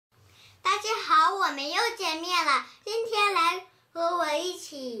好，我们又见面了。今天来和我一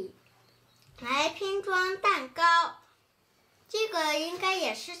起来拼装蛋糕。这个应该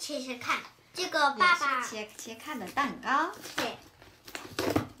也是切切看。这个爸爸切切看的蛋糕。对。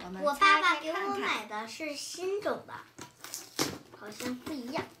我爸爸给我买的是新种的，好像不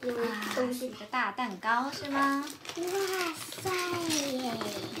一样，因为东西是个大蛋糕是吗？哇塞耶！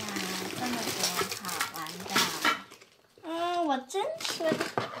哇，这么多好玩的。我真舍得。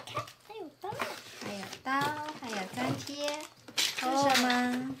看，还有刀，还有粘贴，这是什么？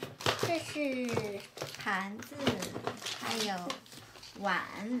这是盘子，还有碗，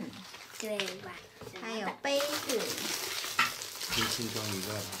对碗，还有杯子。轻轻装一个，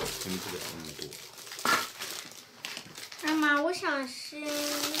装不了那么多。妈妈，我想是那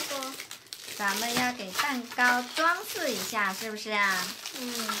个。咱们要给蛋糕装饰一下，是不是啊？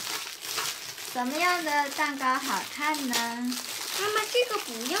什么样的蛋糕好看呢？妈妈，这个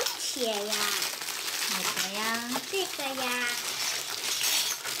不用切呀。哪个呀？这个呀。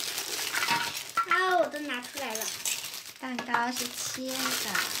我都拿出来了。蛋糕是切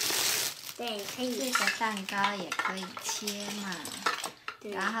的。对，可以。这个蛋糕也可以切嘛。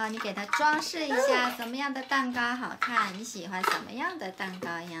然后你给它装饰一下，什么样的蛋糕好看？你喜欢什么样的蛋糕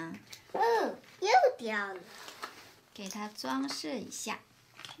呀？又掉了。给它装饰一下。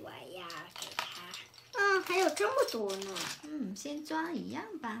我要给它。还有这么多呢。先装一样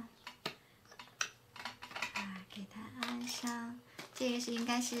吧。给它按上。这个应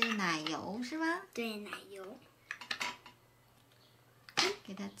该是奶油是吧？对，奶油。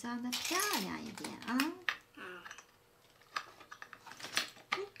给它装的漂亮一点啊。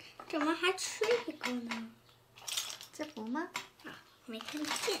怎么还缺一个呢？这不吗？没看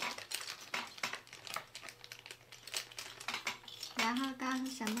见。然后告诉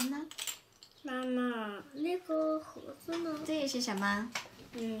什么呢？妈妈，那个盒子呢？这个是什么？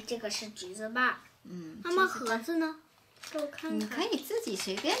这个是橘子瓣。妈妈，盒子呢？给我看看。你可以自己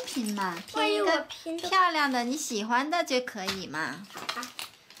随便拼嘛，拼一个漂亮的你喜欢的就可以嘛。好吧。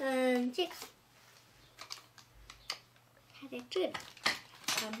这个，它在这里，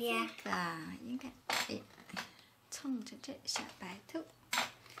旁边。这个应该冲着这小白兔。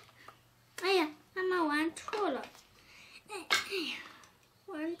哎呀，妈妈玩错了。哎呀，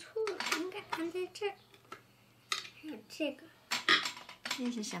玩错了，应该按在这儿。还有这个。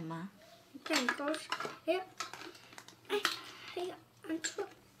这是什么？蛋糕是。哎呀，按错了。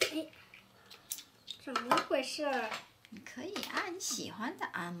怎么回事？你可以按你喜欢的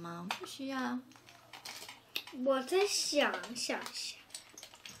按吗？不需要。我再想想。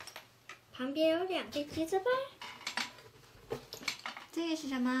旁边有2个橘子瓣。这个是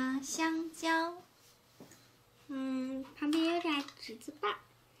什么？香蕉。旁边有2橘子瓣。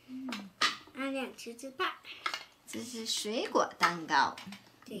按2橘子瓣。这是水果蛋糕，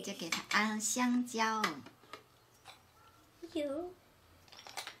你就给它按香蕉。有。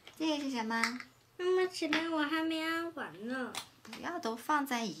这个是什么？妈妈，质量我还没按完呢。不要都放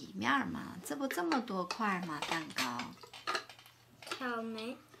在一面嘛，这不这么多块吗？蛋糕。草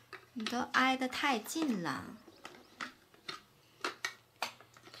莓。你都挨得太近了。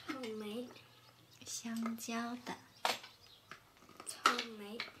草莓。香蕉的。草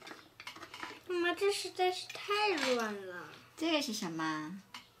莓。妈妈，这实在是太乱了。这个是什么？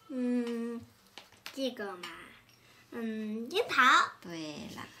这个嘛，樱桃。对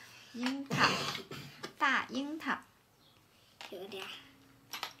了，樱桃，大樱桃。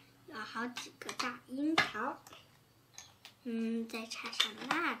有好几个大樱桃。再插上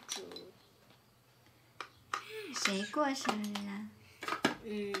蜡烛。谁过生日啊？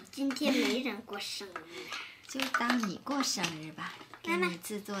今天没人过生日。就当你过生日吧，给你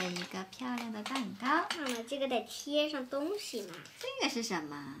制作一个漂亮的蛋糕。妈妈，这个得贴上东西嘛。这个是什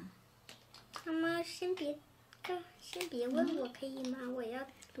么？妈妈，先别问我可以吗？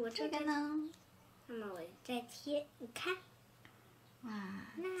我这个呢？妈妈，我再贴，你看。哇，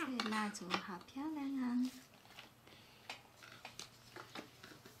这蜡烛好漂亮啊！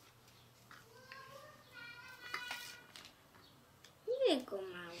这个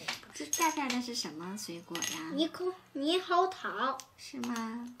嘛，我不这下边的是什么水果呀？猕猴桃。是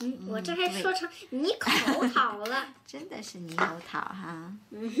吗？我这还说成猕猴桃了。真的是猕猴桃哈。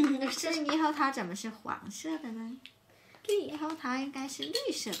这猕猴桃怎么是黄色的呢？猕猴桃应该是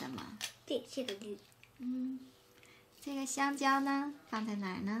绿色的嘛。对，这个绿。这个香蕉呢？放在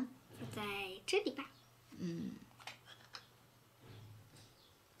哪儿呢？放在这里吧。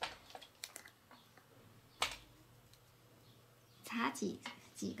插几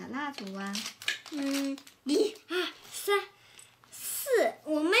个蜡烛啊？1、2、3、4。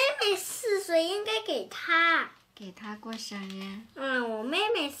我妹妹4岁，应该给她。给她过生日。我妹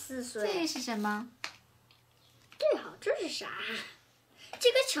妹4岁。这是什么？对好，这是啥？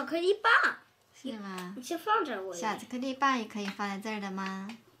这个巧克力棒。是吗？你先放这儿，我。小巧克力棒也可以放在这儿的吗？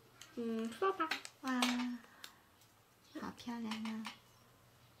放吧。哇，好漂亮啊！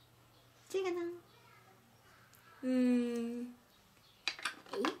这个呢？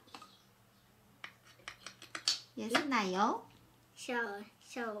也是奶油。小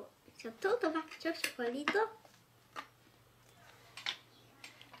豆豆吧，叫巧克力豆。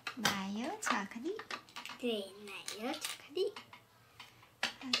奶油巧克力。对，奶油巧克力。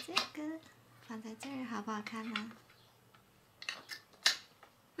把这个放在这儿，好不好看呢？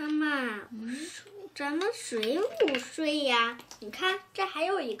妈妈，咱们谁午睡呀？你看，这还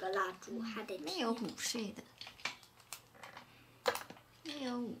有一个蜡烛，还得没有午睡的，没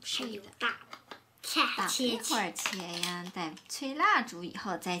有午睡的。大，等一会儿切呀，得吹蜡烛以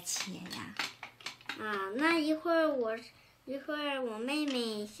后再切呀。那一会儿我妹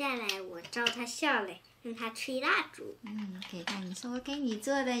妹下来，我招她笑来，让她吹蜡烛。给她，你说我给你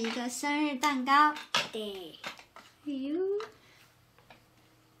做的一个生日蛋糕。对。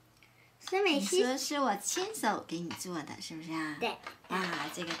孙美你说是我亲手给你做的，是不是啊？对。哇，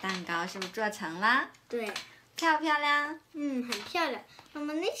这个蛋糕是不是做成了？对。漂不漂亮？很漂亮。妈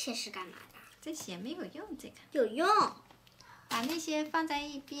妈，那些是干嘛的？这些没有用，这个。有用。把那些放在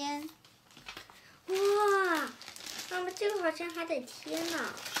一边。哇，妈妈，这个好像还得贴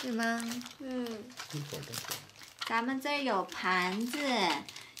呢。是吗？咱们这儿有盘子。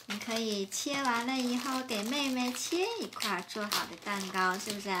你可以切完了以后给妹妹切一块做好的蛋糕，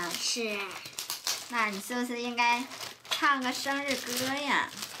是不是啊？是。那你是不是应该唱个生日歌呀？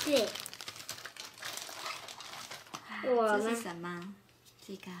对。这是什么？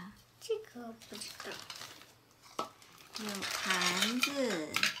这个不知道。有盘子。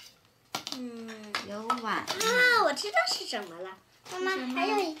有碗。我知道是什么了。妈妈，还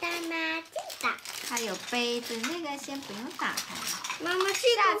有一袋吗？这个。还有杯子，那个先不用打开。妈妈，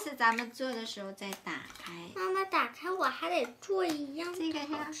下次咱们做的时候再打开。妈妈，打开我还得做一样。这个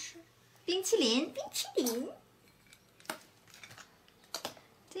是冰淇淋。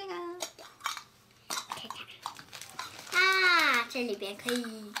这个。看看。这里边可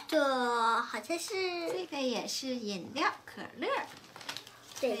以做，好像是。这个也是饮料，可乐。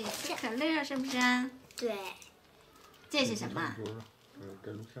对，吃可乐是不是啊？对。这是什么？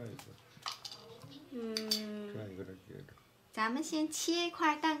咱们先切一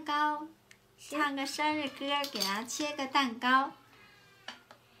块蛋糕，唱个生日歌，给它切个蛋糕。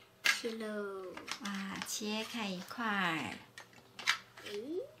切喽！哇，切开一块，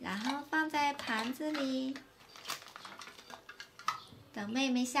然后放在盘子里。等妹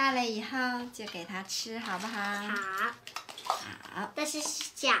妹下来以后，就给她吃，好不好？好。但是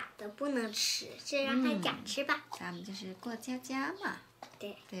假的不能吃，就让她假吃吧。咱们就是过家家嘛。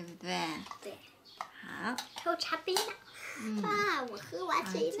对。对不对？对。好。还有茶杯呢。我喝完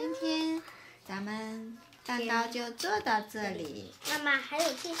水了。今天咱们蛋糕就做到这里。妈妈，还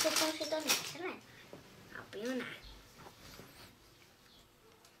有这些东西都拿下来。不用拿。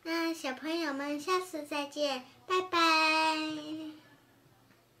那小朋友们，下次再见，拜拜。